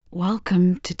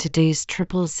Welcome to today's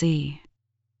Triple Z.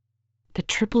 The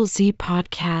Triple Z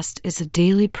podcast is a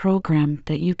daily program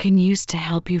that you can use to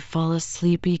help you fall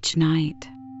asleep each night.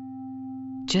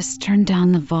 Just turn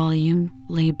down the volume,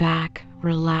 lay back,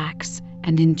 relax,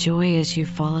 and enjoy as you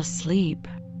fall asleep.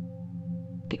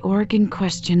 The Oregon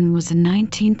question was a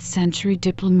 19th century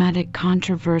diplomatic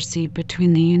controversy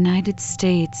between the United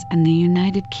States and the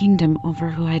United Kingdom over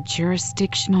who had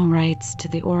jurisdictional rights to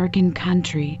the Oregon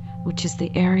Country, which is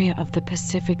the area of the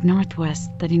Pacific Northwest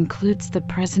that includes the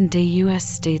present-day U.S.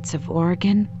 states of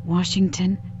Oregon,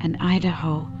 Washington, and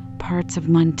Idaho, parts of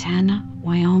Montana,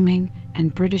 Wyoming,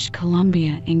 and British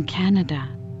Columbia in Canada.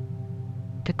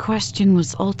 The question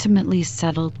was ultimately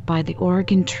settled by the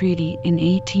Oregon Treaty in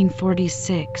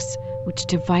 1846, which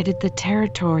divided the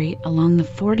territory along the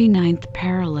 49th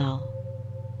parallel.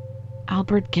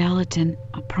 Albert Gallatin,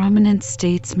 a prominent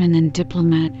statesman and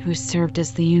diplomat who served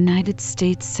as the United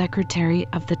States Secretary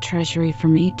of the Treasury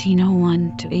from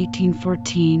 1801 to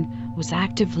 1814, was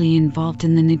actively involved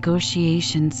in the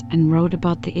negotiations and wrote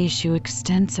about the issue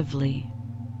extensively.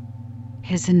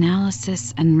 His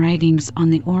analysis and writings on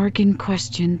the Oregon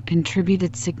question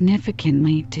contributed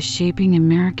significantly to shaping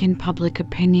American public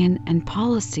opinion and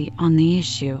policy on the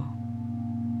issue.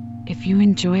 If you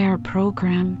enjoy our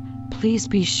program, please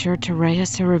be sure to write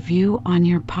us a review on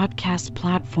your podcast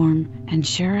platform and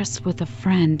share us with a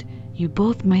friend. You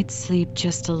both might sleep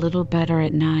just a little better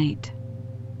at night.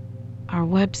 Our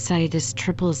website is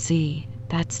Triple Z,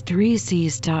 that's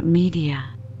 3zs.media.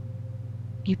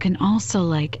 You can also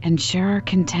like and share our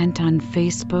content on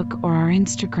Facebook or our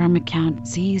Instagram account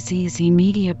ZZZ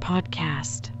Media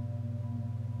Podcast.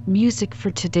 Music for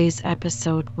today's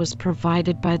episode was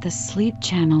provided by the Sleep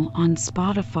Channel on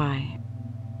Spotify.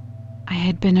 I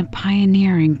had been a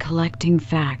pioneer in collecting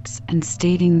facts and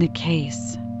stating the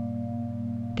case.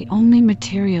 The only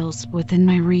materials within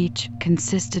my reach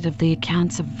consisted of the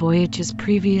accounts of voyages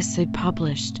previously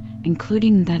published,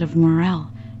 including that of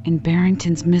Morel, in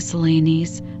Barrington's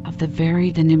Miscellanies, of the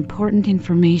varied and important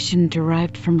information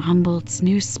derived from Humboldt's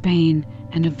New Spain,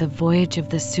 and of the voyage of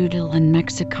the Sudal and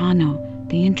Mexicano,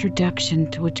 the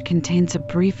introduction to which contains a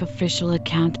brief official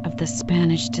account of the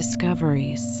Spanish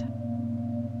discoveries.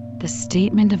 The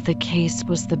statement of the case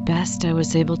was the best I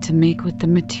was able to make with the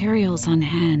materials on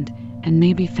hand, and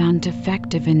may be found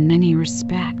defective in many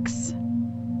respects.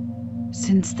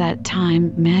 Since that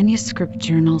time, manuscript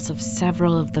journals of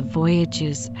several of the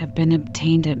voyages have been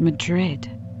obtained at Madrid.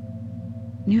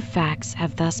 New facts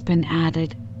have thus been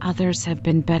added, others have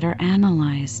been better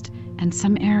analyzed, and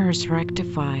some errors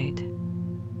rectified.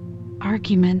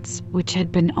 Arguments which had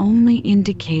been only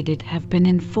indicated have been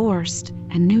enforced,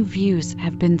 and new views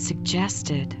have been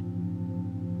suggested.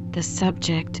 The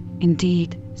subject,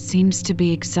 indeed, seems to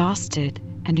be exhausted,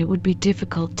 and it would be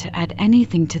difficult to add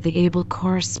anything to the able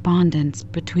correspondence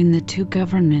between the two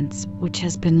governments which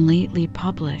has been lately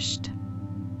published.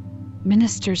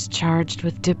 Ministers charged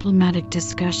with diplomatic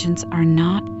discussions are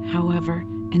not, however,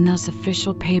 in those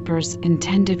official papers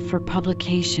intended for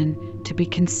publication, to be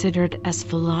considered as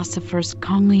philosophers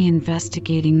calmly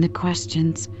investigating the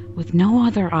questions with no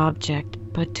other object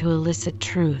but to elicit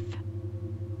truth.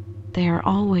 They are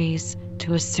always,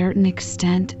 to a certain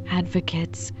extent,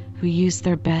 advocates who use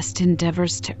their best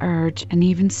endeavors to urge and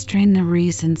even strain the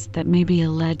reasons that may be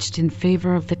alleged in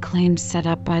favor of the claims set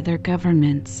up by their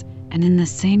governments, and in the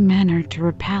same manner to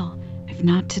repel, if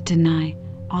not to deny,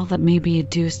 all that may be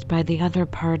adduced by the other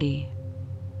party.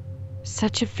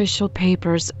 Such official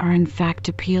papers are in fact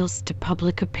appeals to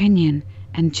public opinion,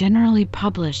 and generally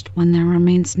published when there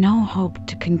remains no hope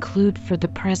to conclude for the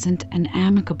present an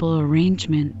amicable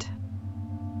arrangement.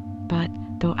 But,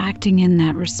 though acting in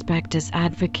that respect as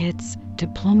advocates,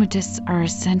 diplomatists are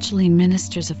essentially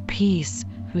ministers of peace,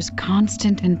 whose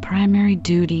constant and primary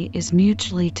duty is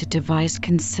mutually to devise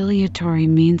conciliatory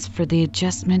means for the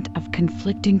adjustment of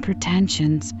conflicting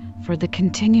pretensions, for the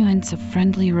continuance of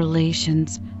friendly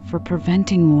relations, for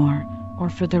preventing war, or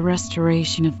for the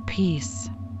restoration of peace.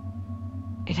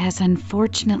 It has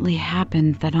unfortunately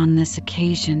happened that on this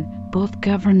occasion, both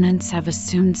governments have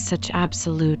assumed such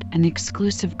absolute and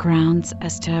exclusive grounds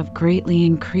as to have greatly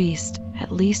increased,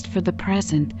 at least for the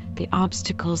present, the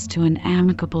obstacles to an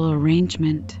amicable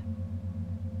arrangement.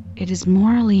 It is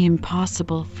morally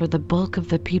impossible for the bulk of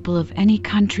the people of any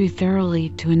country thoroughly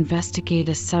to investigate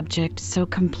a subject so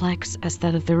complex as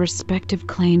that of the respective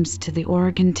claims to the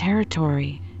Oregon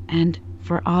Territory, and,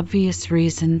 for obvious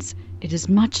reasons, it is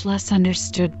much less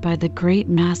understood by the great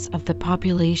mass of the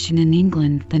population in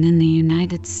England than in the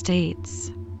United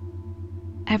States.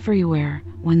 Everywhere,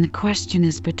 when the question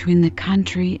is between the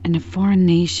country and a foreign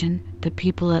nation, the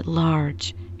people at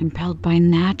large, impelled by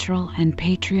natural and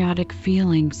patriotic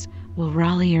feelings, will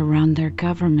rally around their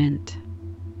government.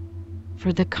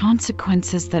 For the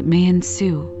consequences that may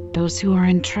ensue, those who are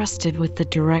entrusted with the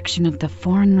direction of the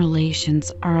foreign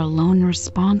relations are alone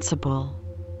responsible.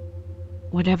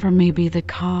 Whatever may be the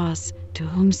cause, to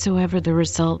whomsoever the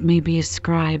result may be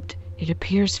ascribed, it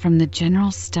appears from the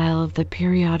general style of the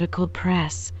periodical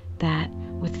press that,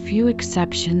 with few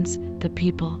exceptions, the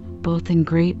people, both in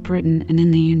Great Britain and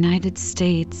in the United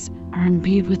States, are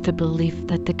imbued with the belief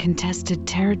that the contested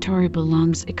territory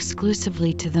belongs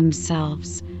exclusively to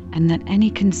themselves, and that any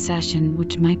concession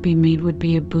which might be made would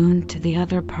be a boon to the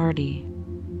other party.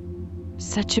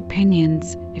 Such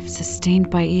opinions, if sustained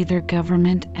by either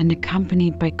government and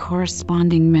accompanied by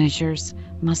corresponding measures,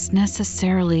 must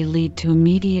necessarily lead to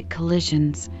immediate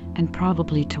collisions and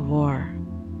probably to war.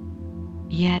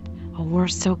 Yet, a war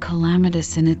so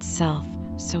calamitous in itself,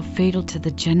 so fatal to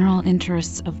the general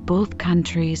interests of both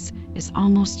countries, is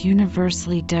almost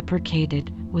universally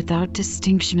deprecated, without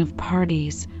distinction of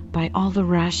parties, by all the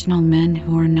rational men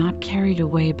who are not carried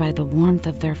away by the warmth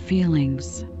of their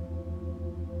feelings.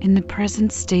 In the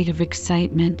present state of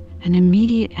excitement, an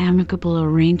immediate amicable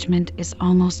arrangement is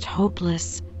almost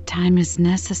hopeless. Time is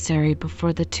necessary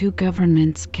before the two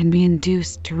governments can be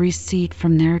induced to recede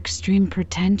from their extreme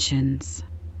pretensions.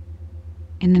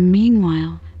 In the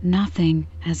meanwhile, nothing,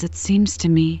 as it seems to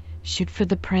me, should for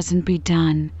the present be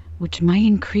done, which might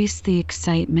increase the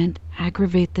excitement,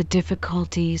 aggravate the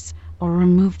difficulties, or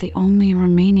remove the only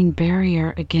remaining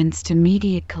barrier against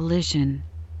immediate collision.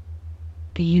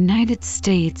 The United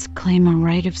States claim a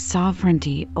right of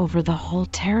sovereignty over the whole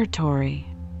territory.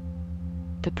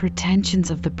 The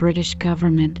pretensions of the British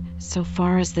government, so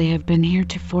far as they have been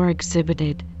heretofore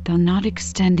exhibited, though not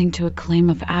extending to a claim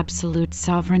of absolute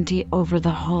sovereignty over the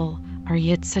whole, are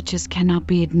yet such as cannot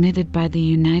be admitted by the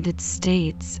United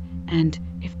States, and,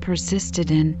 if persisted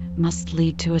in, must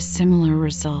lead to a similar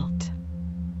result.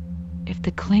 If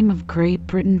the claim of Great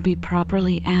Britain be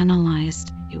properly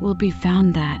analyzed, it will be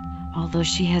found that, although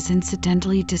she has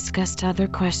incidentally discussed other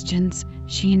questions,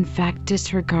 she in fact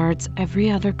disregards every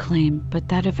other claim but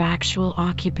that of actual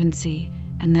occupancy,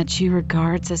 and that she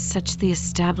regards as such the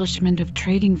establishment of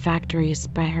trading factories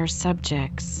by her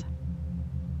subjects.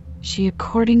 She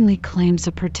accordingly claims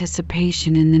a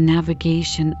participation in the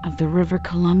navigation of the River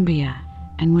Columbia,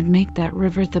 and would make that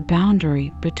river the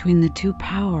boundary between the two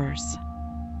powers.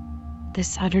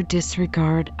 This utter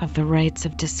disregard of the rights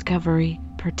of discovery,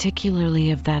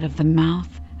 particularly of that of the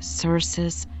mouth,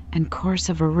 sources, and course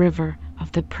of a river,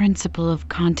 of the principle of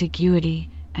contiguity,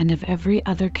 and of every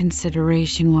other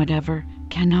consideration whatever,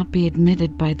 cannot be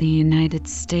admitted by the United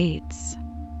States.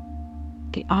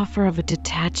 The offer of a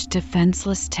detached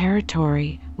defenseless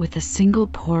territory with a single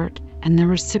port, and the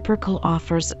reciprocal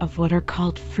offers of what are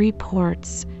called free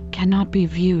ports, cannot be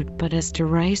viewed but as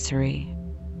derisory.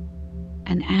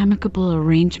 An amicable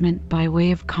arrangement by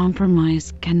way of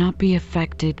compromise cannot be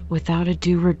effected without a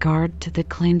due regard to the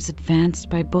claims advanced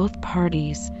by both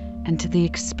parties and to the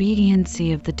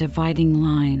expediency of the dividing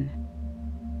line.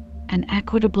 An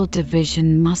equitable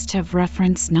division must have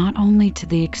reference not only to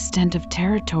the extent of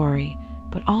territory,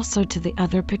 but also to the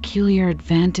other peculiar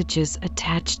advantages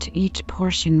attached to each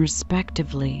portion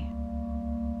respectively.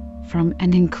 From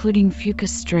and including Fuca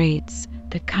Straits,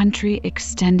 the country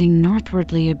extending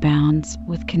northwardly abounds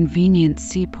with convenient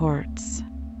seaports.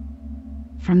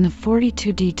 From the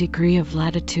 42° degree of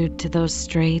latitude to those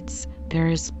straits, there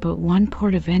is but one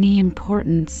port of any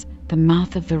importance, the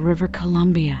mouth of the River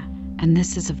Columbia, and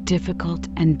this is of difficult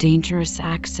and dangerous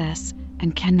access,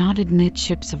 and cannot admit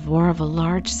ships of war of a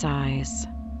large size.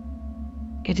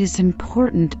 It is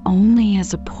important only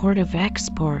as a port of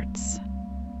exports,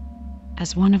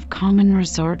 as one of common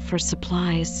resort for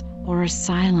supplies, or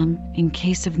asylum, in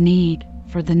case of need,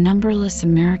 for the numberless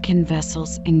American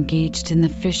vessels engaged in the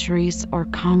fisheries or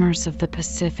commerce of the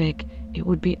Pacific. It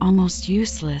would be almost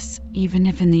useless, even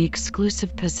if in the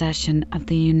exclusive possession of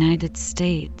the United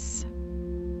States.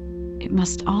 It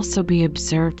must also be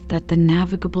observed that the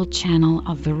navigable channel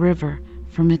of the river,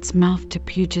 from its mouth to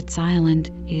Puget's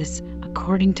Island, is,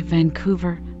 according to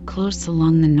Vancouver, close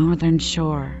along the northern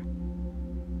shore.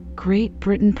 Great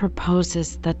Britain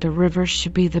proposes that the river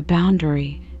should be the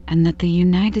boundary, and that the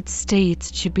United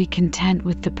States should be content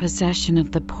with the possession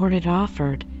of the port it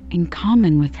offered, in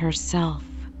common with herself.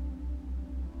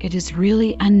 It is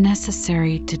really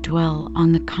unnecessary to dwell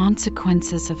on the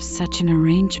consequences of such an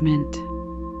arrangement.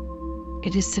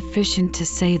 It is sufficient to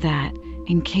say that,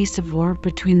 in case of war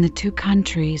between the two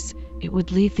countries, it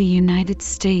would leave the United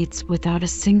States without a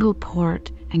single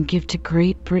port and give to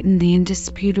Great Britain the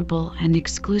indisputable and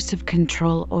exclusive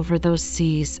control over those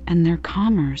seas and their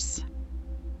commerce.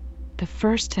 The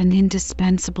first and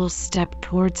indispensable step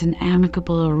towards an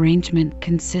amicable arrangement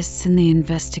consists in the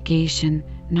investigation,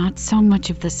 not so much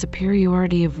of the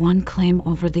superiority of one claim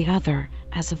over the other,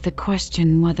 as of the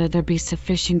question whether there be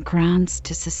sufficient grounds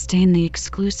to sustain the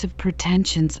exclusive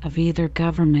pretensions of either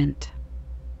government.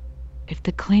 If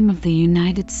the claim of the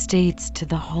United States to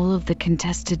the whole of the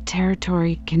contested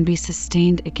territory can be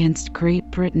sustained against Great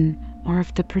Britain, or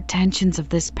if the pretensions of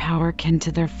this power can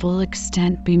to their full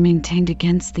extent be maintained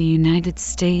against the United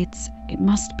States, it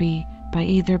must be, by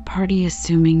either party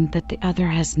assuming that the other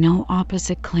has no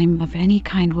opposite claim of any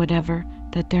kind whatever,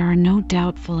 that there are no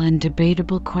doubtful and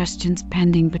debatable questions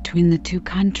pending between the two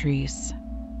countries.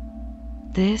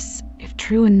 This, if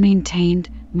true and maintained,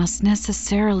 must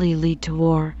necessarily lead to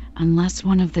war, unless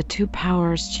one of the two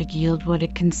powers should yield what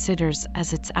it considers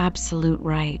as its absolute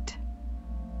right.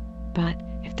 But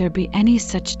if there be any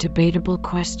such debatable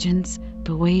questions,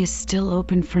 the way is still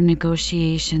open for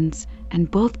negotiations,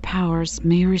 and both powers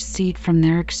may recede from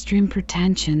their extreme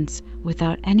pretensions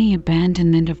without any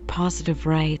abandonment of positive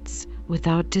rights,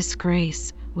 without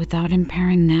disgrace, without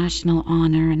impairing national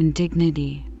honor and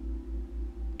dignity.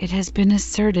 It has been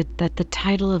asserted that the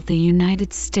title of the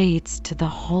United States to the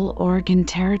whole Oregon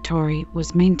Territory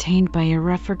was maintained by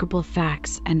irrefragable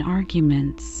facts and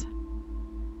arguments.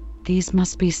 These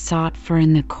must be sought for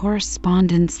in the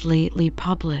correspondence lately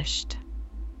published.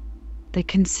 They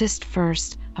consist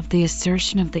first of the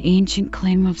assertion of the ancient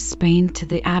claim of Spain to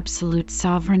the absolute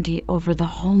sovereignty over the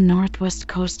whole northwest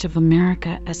coast of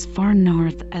America as far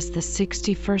north as the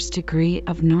 61st degree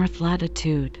of north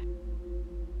latitude.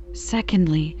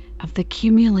 Secondly, of the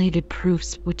cumulated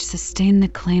proofs which sustain the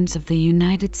claims of the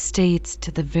United States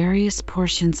to the various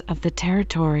portions of the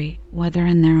territory, whether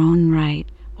in their own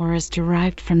right, or as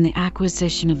derived from the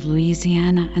acquisition of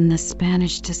Louisiana and the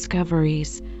Spanish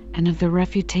discoveries, and of the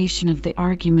refutation of the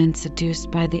arguments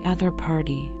adduced by the other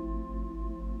party.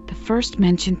 The first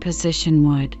mentioned position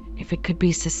would, if it could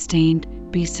be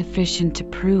sustained, be sufficient to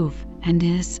prove, and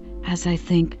is, as I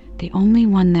think, the only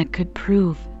one that could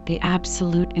prove, the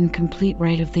absolute and complete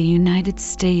right of the United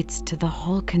States to the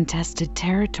whole contested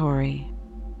territory.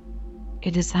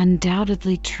 It is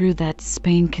undoubtedly true that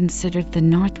Spain considered the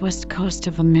northwest coast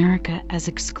of America as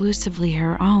exclusively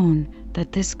her own,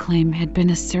 that this claim had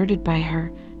been asserted by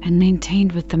her and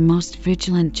maintained with the most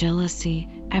vigilant jealousy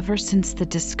ever since the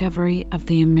discovery of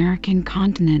the American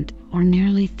continent, or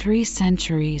nearly 3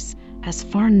 centuries, as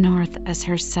far north as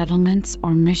her settlements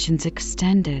or missions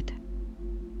extended.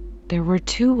 There were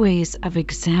 2 ways of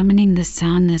examining the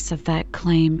soundness of that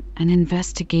claim: an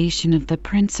investigation of the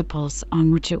principles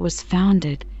on which it was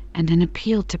founded, and an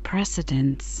appeal to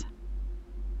precedents.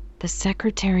 The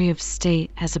Secretary of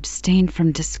State has abstained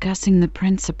from discussing the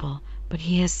principle, but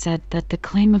he has said that the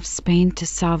claim of Spain to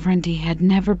sovereignty had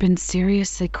never been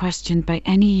seriously questioned by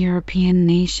any European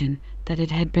nation, that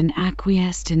it had been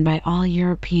acquiesced in by all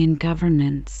European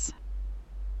governments.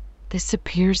 This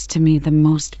appears to me the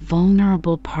most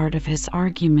vulnerable part of his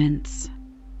arguments.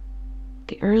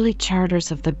 The early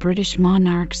charters of the British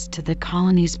monarchs to the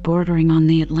colonies bordering on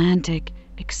the Atlantic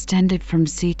extended from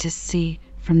sea to sea,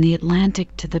 from the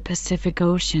Atlantic to the Pacific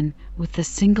Ocean, with the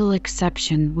single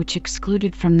exception which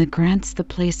excluded from the grants the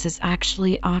places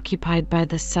actually occupied by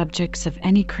the subjects of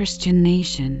any Christian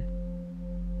nation.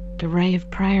 The right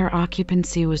of prior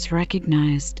occupancy was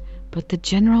recognized, but the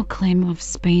general claim of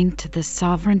Spain to the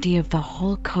sovereignty of the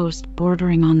whole coast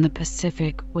bordering on the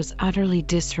Pacific was utterly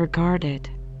disregarded.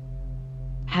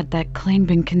 Had that claim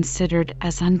been considered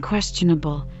as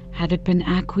unquestionable, had it been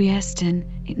acquiesced in,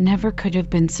 it never could have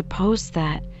been supposed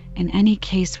that, in any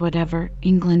case whatever,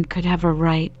 England could have a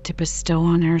right to bestow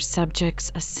on her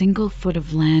subjects a single foot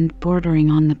of land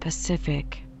bordering on the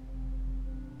Pacific.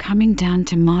 Coming down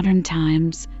to modern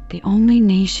times, the only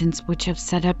nations which have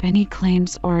set up any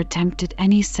claims or attempted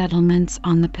any settlements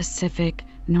on the Pacific,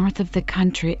 north of the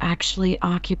country actually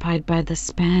occupied by the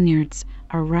Spaniards,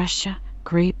 are Russia,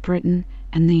 Great Britain,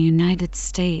 and the United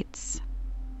States.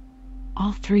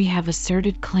 All 3 have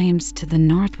asserted claims to the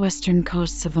northwestern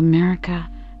coasts of America,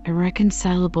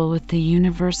 irreconcilable with the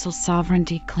universal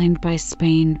sovereignty claimed by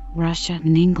Spain, Russia,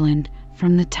 and England,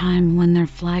 from the time when their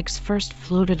flags first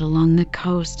floated along the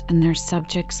coast and their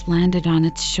subjects landed on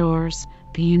its shores,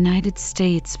 the United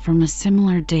States from a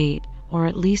similar date, or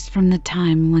at least from the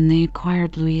time when they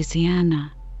acquired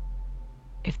Louisiana.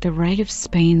 If the right of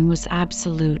Spain was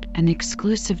absolute and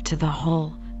exclusive to the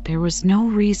whole, there was no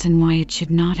reason why it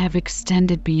should not have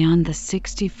extended beyond the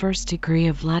 61st degree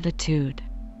of latitude.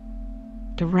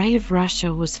 The right of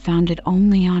Russia was founded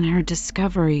only on her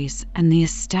discoveries and the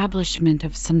establishment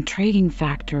of some trading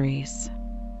factories.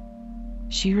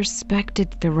 She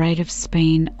respected the right of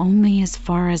Spain only as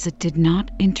far as it did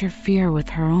not interfere with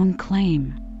her own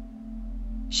claim.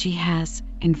 She has,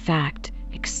 in fact,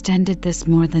 extended this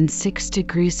more than 6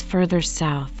 degrees further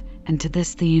south, and to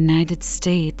this the United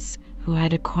States, who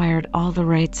had acquired all the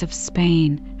rights of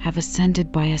Spain, have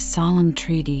assented by a solemn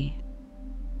treaty.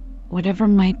 Whatever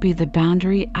might be the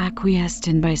boundary acquiesced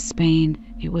in by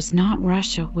Spain, it was not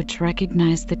Russia which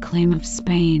recognized the claim of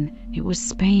Spain, it was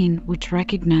Spain which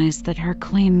recognized that her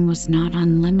claim was not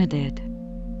unlimited.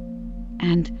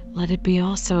 And let it be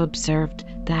also observed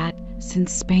that,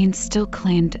 since Spain still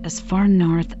claimed as far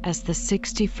north as the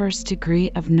 61st degree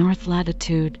of north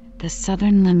latitude, the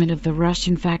southern limit of the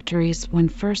Russian factories when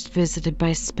first visited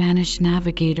by Spanish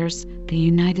navigators, the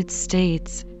United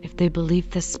States, if they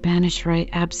believed the Spanish right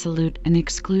absolute and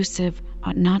exclusive,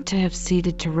 ought not to have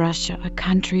ceded to Russia a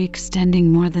country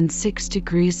extending more than 6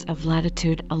 degrees of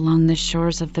latitude along the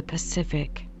shores of the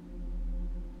Pacific.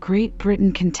 Great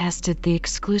Britain contested the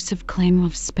exclusive claim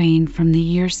of Spain from the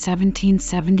year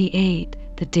 1778,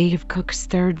 the date of Cook's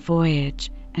third voyage,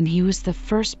 and he was the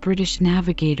first British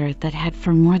navigator that had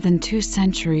for more than 2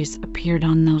 centuries appeared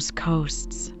on those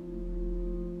coasts.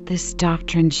 This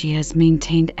doctrine she has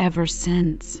maintained ever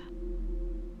since.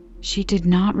 She did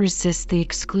not resist the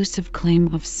exclusive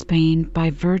claim of Spain by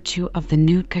virtue of the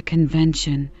Nootka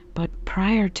Convention, but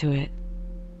prior to it.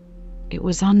 It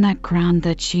was on that ground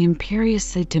that she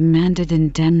imperiously demanded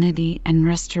indemnity and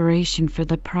restoration for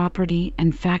the property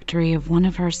and factory of one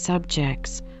of her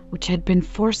subjects, which had been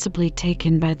forcibly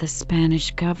taken by the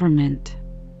Spanish government.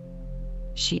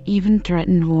 She even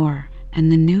threatened war, and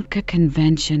the Nootka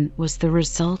Convention was the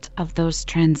result of those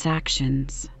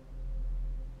transactions.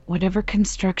 Whatever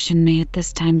construction may at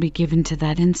this time be given to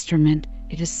that instrument,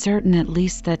 it is certain at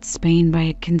least that Spain by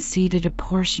it conceded a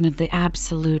portion of the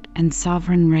absolute and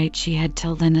sovereign right she had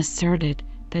till then asserted,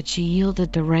 that she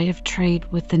yielded the right of trade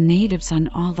with the natives on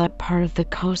all that part of the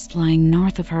coast lying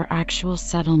north of her actual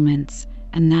settlements,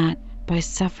 and that, by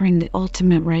suffering the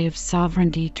ultimate right of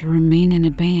sovereignty to remain in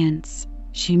abeyance,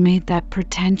 she made that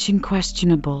pretension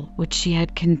questionable which she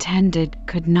had contended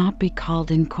could not be called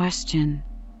in question.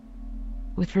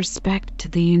 With respect to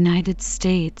the United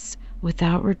States,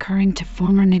 without recurring to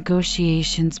former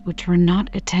negotiations which were not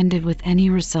attended with any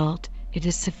result, it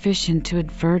is sufficient to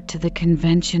advert to the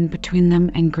convention between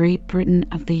them and Great Britain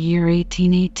of the year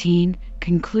 1818,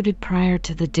 concluded prior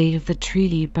to the date of the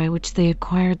treaty by which they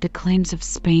acquired the claims of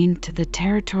Spain to the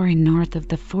territory north of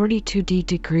the 42º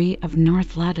degree of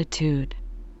north latitude.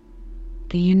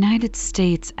 The United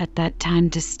States at that time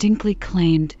distinctly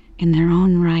claimed, in their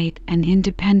own right and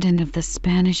independent of the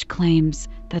Spanish claims,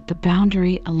 that the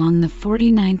boundary along the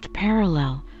 49th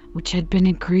parallel, which had been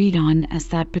agreed on as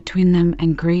that between them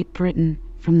and Great Britain,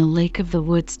 from the Lake of the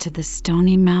Woods to the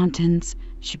Stony Mountains,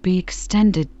 should be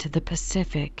extended to the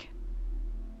Pacific.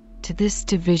 To this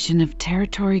division of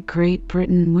territory Great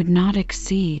Britain would not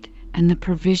accede, and the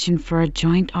provision for a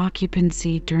joint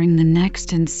occupancy during the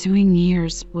next ensuing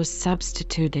years was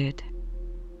substituted.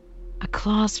 A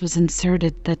clause was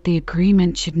inserted that the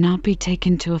agreement should not be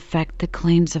taken to affect the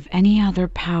claims of any other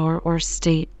power or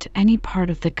state to any part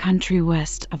of the country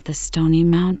west of the Stony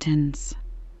Mountains.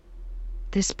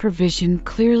 This provision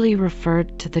clearly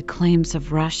referred to the claims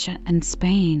of Russia and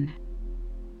Spain.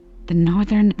 The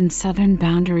northern and southern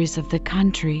boundaries of the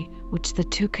country, which the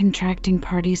 2 contracting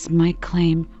parties might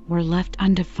claim, were left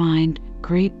undefined.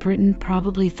 Great Britain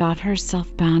probably thought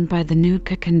herself bound by the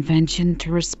Nootka Convention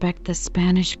to respect the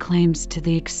Spanish claims to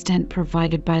the extent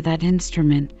provided by that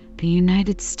instrument. The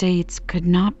United States could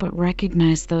not but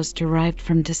recognize those derived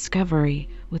from discovery,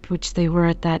 with which they were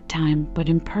at that time but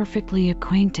imperfectly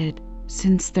acquainted,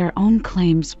 since their own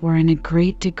claims were in a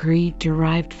great degree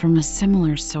derived from a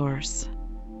similar source.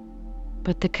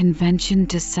 But the convention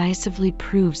decisively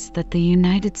proves that the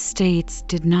United States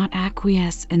did not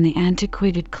acquiesce in the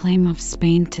antiquated claim of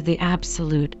Spain to the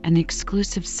absolute and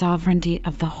exclusive sovereignty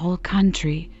of the whole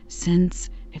country, since,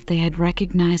 if they had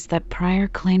recognized that prior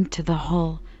claim to the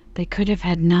whole, they could have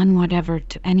had none whatever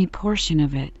to any portion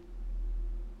of it.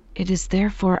 It is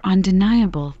therefore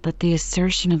undeniable that the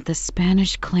assertion of the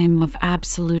Spanish claim of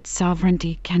absolute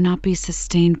sovereignty cannot be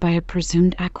sustained by a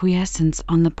presumed acquiescence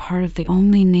on the part of the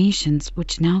only nations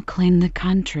which now claim the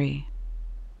country.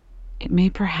 It may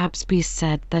perhaps be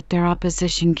said that their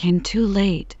opposition came too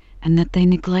late, and that they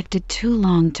neglected too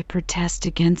long to protest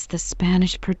against the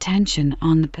Spanish pretension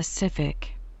on the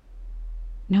Pacific.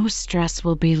 No stress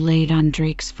will be laid on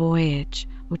Drake's voyage,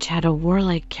 which had a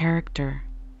warlike character.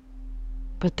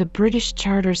 but the British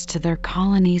charters to their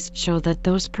colonies show that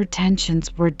those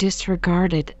pretensions were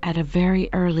disregarded at a very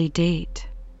early date.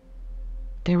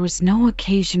 There was no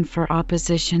occasion for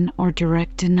opposition or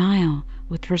direct denial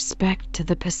with respect to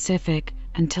the Pacific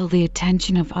until the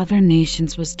attention of other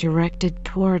nations was directed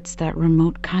towards that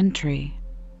remote country.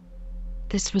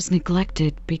 This was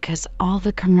neglected because all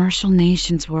the commercial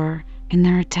nations were, in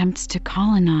their attempts to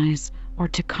colonize or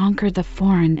to conquer the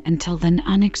foreign until then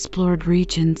unexplored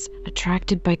regions,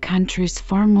 attracted by countries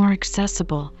far more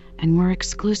accessible and were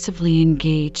exclusively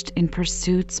engaged in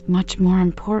pursuits much more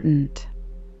important.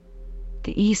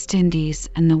 The East Indies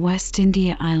and the West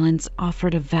India Islands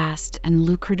offered a vast and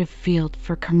lucrative field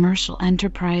for commercial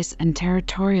enterprise and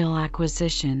territorial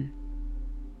acquisition.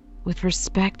 With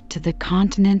respect to the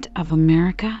continent of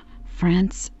America,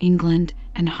 France, England,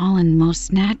 and Holland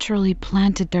most naturally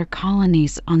planted their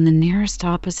colonies on the nearest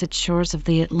opposite shores of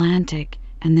the Atlantic,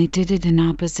 and they did it in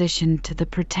opposition to the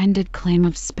pretended claim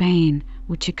of Spain,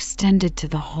 which extended to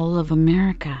the whole of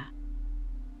America.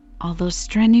 Although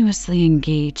strenuously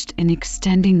engaged in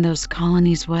extending those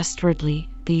colonies westwardly,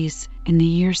 these, in the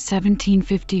year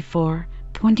 1754,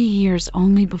 20 years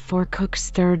only before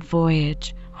Cook's third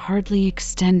voyage, hardly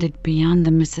extended beyond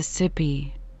the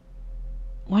Mississippi.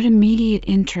 What immediate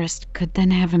interest could then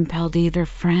have impelled either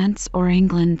France or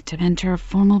England to enter a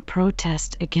formal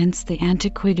protest against the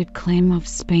antiquated claim of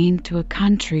Spain to a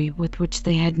country with which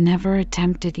they had never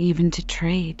attempted even to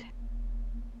trade?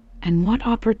 And what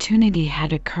opportunity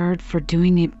had occurred for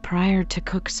doing it prior to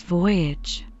Cook's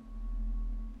voyage?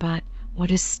 But,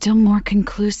 what is still more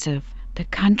conclusive, the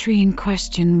country in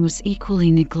question was equally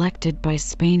neglected by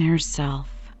Spain herself.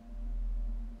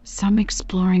 Some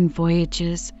exploring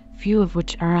voyages, few of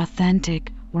which are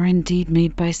authentic, were indeed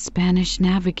made by Spanish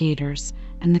navigators,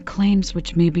 and the claims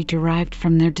which may be derived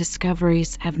from their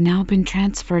discoveries have now been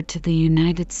transferred to the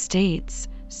United States,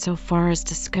 so far as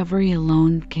discovery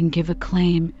alone can give a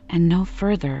claim, and no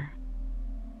further.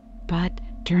 But,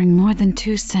 during more than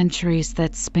 2 centuries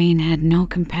that Spain had no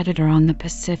competitor on the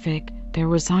Pacific, there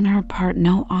was on her part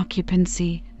no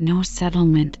occupancy, no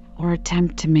settlement, or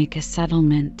attempt to make a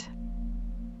settlement.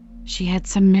 She had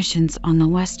some missions on the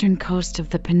western coast of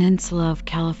the peninsula of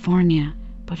California,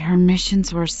 but her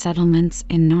missions or settlements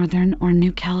in northern or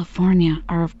New California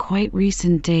are of quite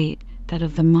recent date, that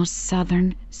of the most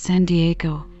southern, San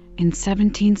Diego, in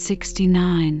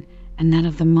 1769, and that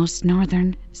of the most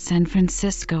northern, San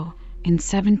Francisco, in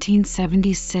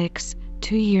 1776,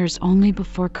 2 years only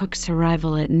before Cook's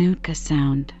arrival at Nootka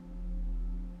Sound.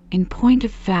 In point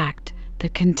of fact, the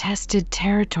contested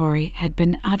territory had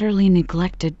been utterly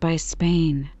neglected by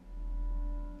Spain.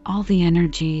 All the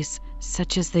energies,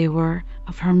 such as they were,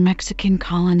 of her Mexican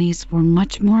colonies were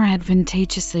much more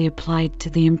advantageously applied to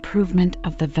the improvement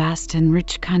of the vast and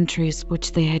rich countries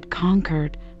which they had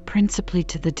conquered, principally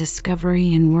to the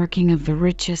discovery and working of the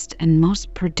richest and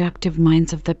most productive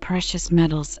mines of the precious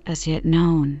metals as yet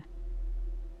known.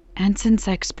 Anson's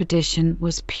expedition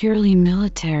was purely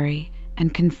military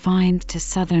and confined to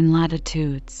southern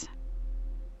latitudes.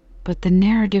 But the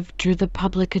narrative drew the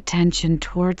public attention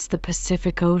towards the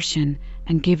Pacific Ocean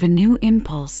and gave a new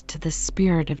impulse to the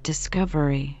spirit of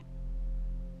discovery.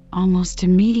 Almost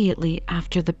immediately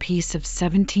after the peace of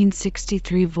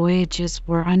 1763, voyages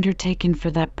were undertaken for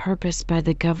that purpose by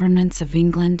the governments of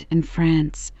England and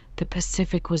France. The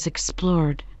Pacific was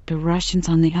explored. The Russians,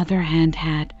 on the other hand,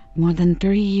 had, more than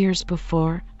 30 years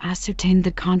before, ascertained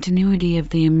the continuity of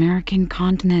the American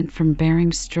continent from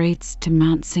Bering Straits to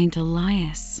Mount St.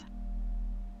 Elias.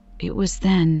 It was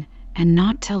then, and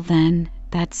not till then,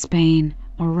 that Spain,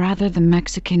 or rather the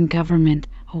Mexican government,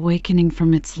 awakening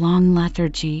from its long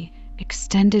lethargy,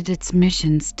 extended its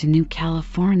missions to New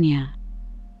California.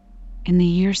 In the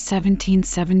year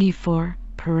 1774,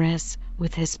 Perez,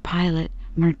 with his pilot,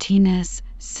 Martinez,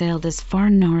 sailed as far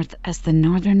north as the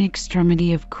northern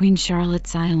extremity of Queen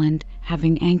Charlotte's Island,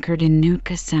 having anchored in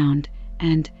Nootka Sound,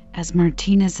 and, as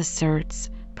Martinez asserts,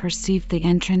 perceived the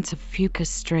entrance of Fuca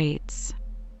Straits.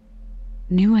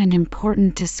 New and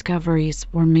important discoveries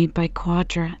were made by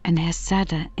Quadra and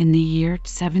Heceta in the year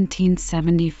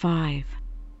 1775.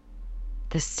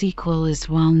 The sequel is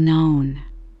well known.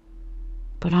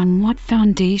 But on what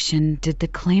foundation did the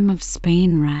claim of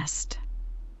Spain rest?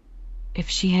 If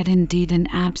she had indeed an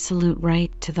absolute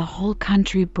right to the whole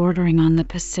country bordering on the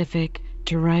Pacific,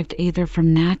 derived either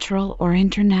from natural or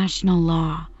international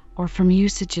law, or from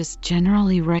usages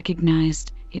generally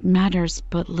recognized, it matters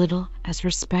but little, as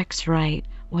respects right,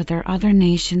 whether other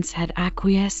nations had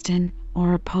acquiesced in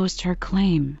or opposed her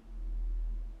claim.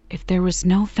 If there was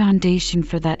no foundation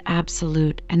for that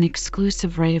absolute and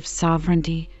exclusive right of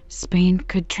sovereignty, Spain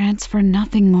could transfer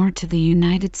nothing more to the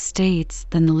United States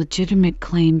than the legitimate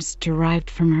claims derived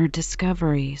from her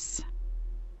discoveries.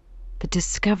 The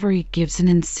discovery gives an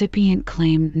incipient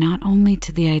claim not only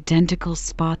to the identical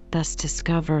spot thus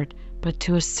discovered, but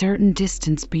to a certain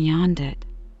distance beyond it.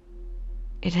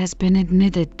 It has been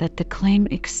admitted that the claim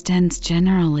extends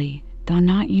generally, though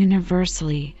not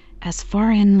universally, as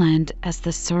far inland as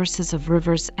the sources of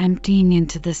rivers emptying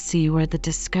into the sea where the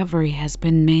discovery has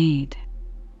been made.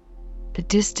 The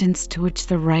distance to which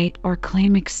the right or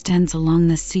claim extends along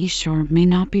the seashore may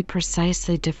not be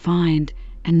precisely defined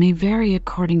and may vary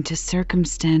according to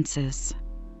circumstances.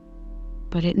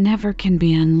 But it never can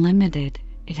be unlimited.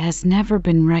 It has never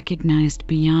been recognized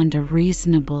beyond a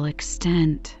reasonable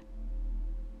extent.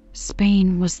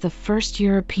 Spain was the first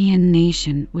European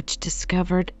nation which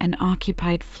discovered and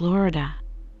occupied Florida.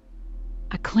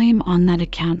 A claim on that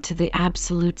account to the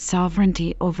absolute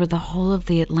sovereignty over the whole of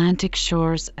the Atlantic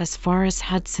shores as far as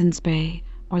Hudson's Bay,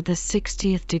 or the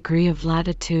 60th degree of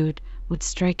latitude, would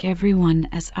strike everyone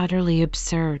as utterly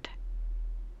absurd.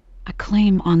 A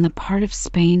claim on the part of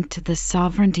Spain to the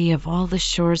sovereignty of all the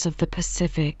shores of the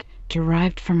Pacific,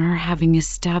 derived from her having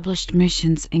established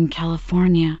missions in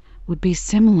California, would be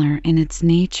similar in its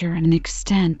nature and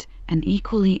extent, and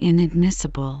equally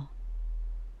inadmissible.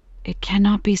 It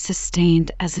cannot be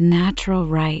sustained as a natural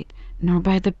right, nor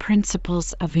by the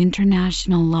principles of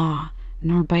international law,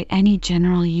 nor by any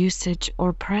general usage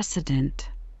or precedent.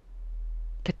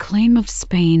 The claim of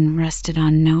Spain rested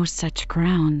on no such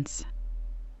grounds.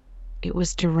 It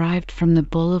was derived from the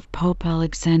bull of Pope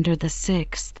Alexander VI,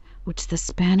 which the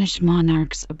Spanish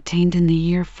monarchs obtained in the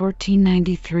year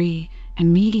 1493,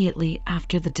 immediately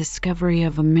after the discovery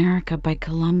of America by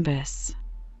Columbus.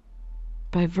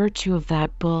 By virtue of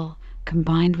that bull,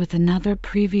 combined with another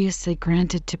previously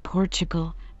granted to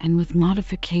Portugal, and with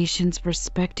modifications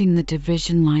respecting the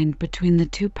division line between the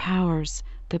two powers,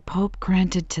 the Pope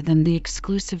granted to them the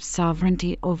exclusive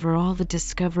sovereignty over all the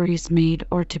discoveries made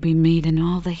or to be made in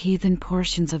all the heathen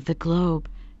portions of the globe,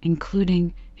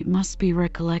 including, it must be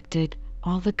recollected,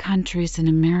 all the countries in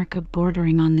America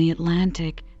bordering on the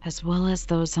Atlantic, as well as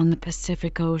those on the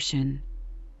Pacific Ocean.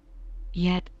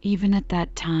 Yet, even at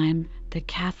that time, the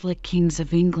Catholic kings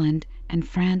of England and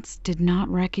France did not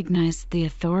recognize the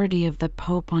authority of the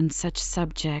Pope on such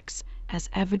subjects, as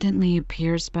evidently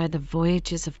appears by the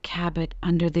voyages of Cabot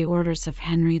under the orders of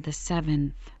Henry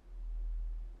VII.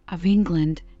 of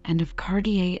England, and of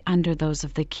Cartier under those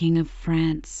of the King of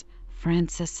France,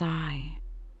 Francis I.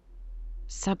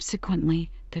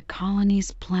 Subsequently, the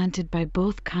colonies planted by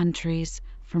both countries,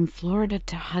 from Florida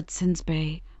to Hudson's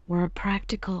Bay, were a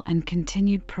practical and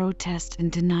continued protest and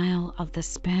denial of the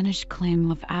Spanish claim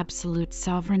of absolute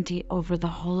sovereignty over the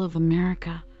whole of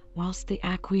America, whilst the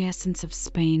acquiescence of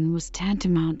Spain was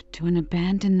tantamount to an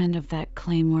abandonment of that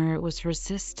claim where it was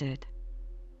resisted.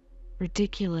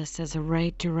 Ridiculous as a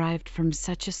right derived from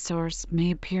such a source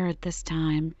may appear at this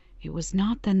time, it was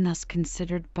not then thus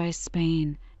considered by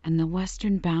Spain, and the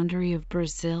western boundary of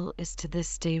Brazil is to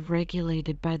this day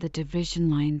regulated by the division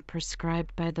line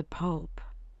prescribed by the Pope.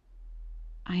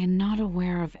 I am not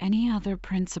aware of any other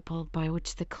principle by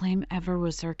which the claim ever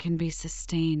was or can be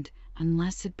sustained,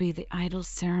 unless it be the idle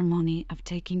ceremony of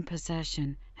taking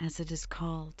possession, as it is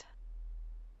called.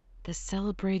 The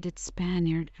celebrated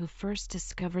Spaniard who first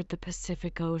discovered the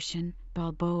Pacific Ocean,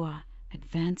 Balboa,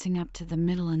 advancing up to the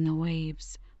middle in the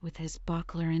waves, with his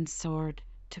buckler and sword,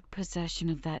 took possession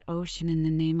of that ocean in the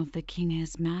name of the king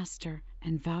his master,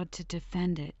 and vowed to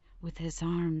defend it, with his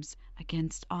arms,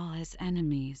 against all his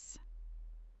enemies.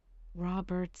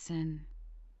 Robertson.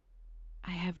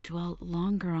 I have dwelt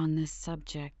longer on this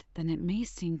subject than it may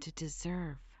seem to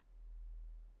deserve.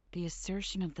 The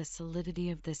assertion of the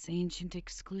solidity of this ancient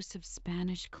exclusive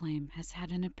Spanish claim has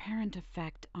had an apparent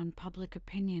effect on public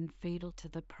opinion fatal to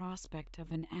the prospect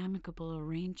of an amicable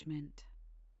arrangement.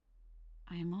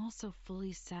 I am also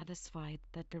fully satisfied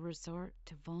that the resort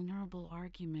to vulnerable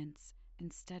arguments,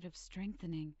 instead of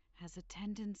strengthening, has a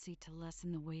tendency to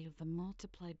lessen the weight of the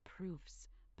multiplied proofs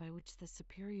by which the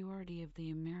superiority of the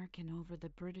American over the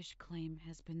British claim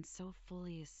has been so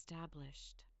fully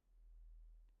established.